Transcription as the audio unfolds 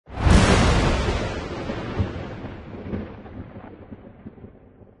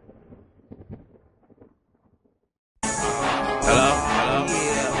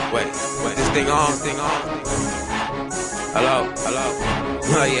thing on. Hello.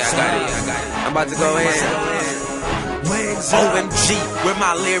 Oh yeah, I got it. I'm about to go in. OMG, where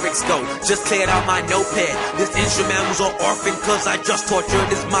my lyrics go. Just cleared out my notepad. This instrumental's on orphan, cause I just tortured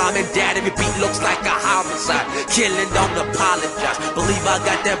his mom and dad. Every beat looks like a homicide. Killing, don't apologize. Believe I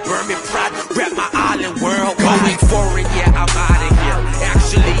got that Burman pride. Rap my island world. Going foreign, yeah, I'm out of here.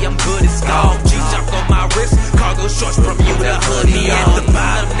 Actually, I'm good as gold. G-Shock on my wrist. Cargo shorts from you, the hoodie at the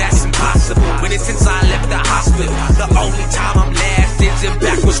bottom. That's impossible. When it's since I left the hospital. The only time I'm last is in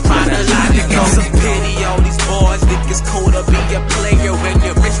backwards trying to lie to go. Some pity, all these boys think it's cool to be a player when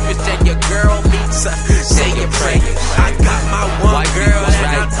your rich and your girl meets her. Say your prayers. I got my one girl and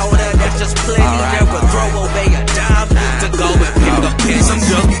I told her that's just plenty. Never throw away a dime to go and pick up pins. Some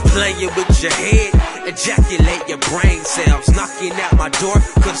girls be playing with your head, ejaculate your brain cells, knocking at my door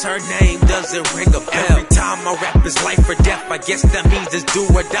cause her name doesn't ring a bell. Every time I rap is life or death, I guess that means it's do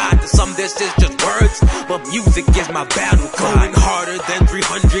or die. To some this is just words, but music is my battle cry. Going harder than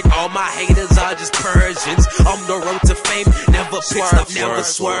 300, all my haters are just Persians. On the road to fame, never pitched up, never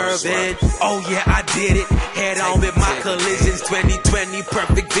swerving. Oh yeah, I did it, head on with my collisions. 2020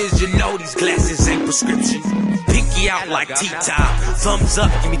 perfect vision, no these glasses ain't prescription. Pinky out like T-Top, thumbs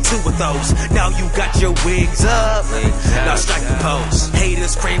up, give me 2 of those. Now you got your wings up, now strike the pose.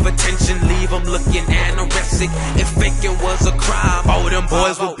 Haters crave attention, leave them looking anorexic. If faking was a crime, all them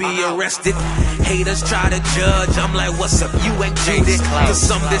boys would be arrested. Haters try to judge, I'm like, what's up, you ain't jaded. To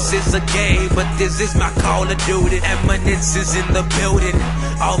some this is a game, but this is my call to do it. Eminence is in the building,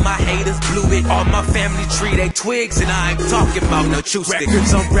 all my haters blew it. All my family tree, they twigs, and I ain't talking about no true stick.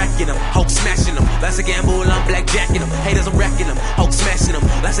 Records, I'm wrecking them, hope smashing them. That's a gamble, I'm blackjacking them. Haters, I'm wrecking them, hope smashing them.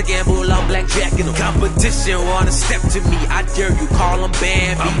 That's a gamble, I'm blackjacking them. Competition wanna step to me, I dare you, call them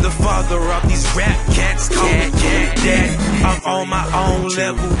Bambi. I'm the father of these rap cats, call me Daddy. I'm on my own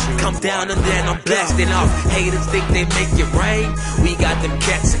level, come down and then I'm blasting off. Haters think they make it rain, we got them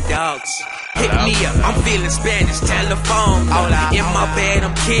cats and dogs. Hit me up, I'm feeling Spanish, telephone. In my bed,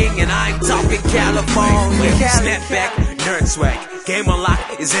 I'm king, and I ain't talking California. Snapback, nerd swag, game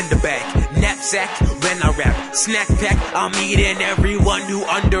unlock is in the bag. Knapsack, when I rap, snack pack, I'm eating everyone who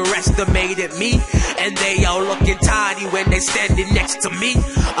underestimated me. And they all looking tiny when they standing next to me.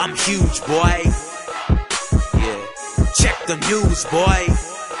 I'm huge, boy. Yeah, check the news, boy.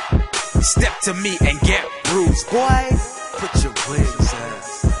 Step to me and get bruised, boy. Put your wings up.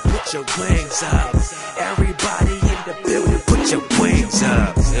 Put your wings up. Everybody in the building, put your wings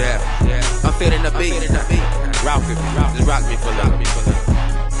up. Yeah. I'm feeling the beat. Rock it. Just rock me for a little.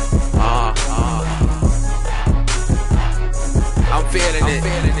 I'm feeling it.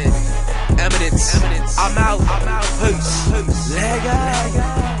 Eminence. I'm out. Peace. Leg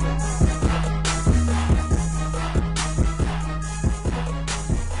out.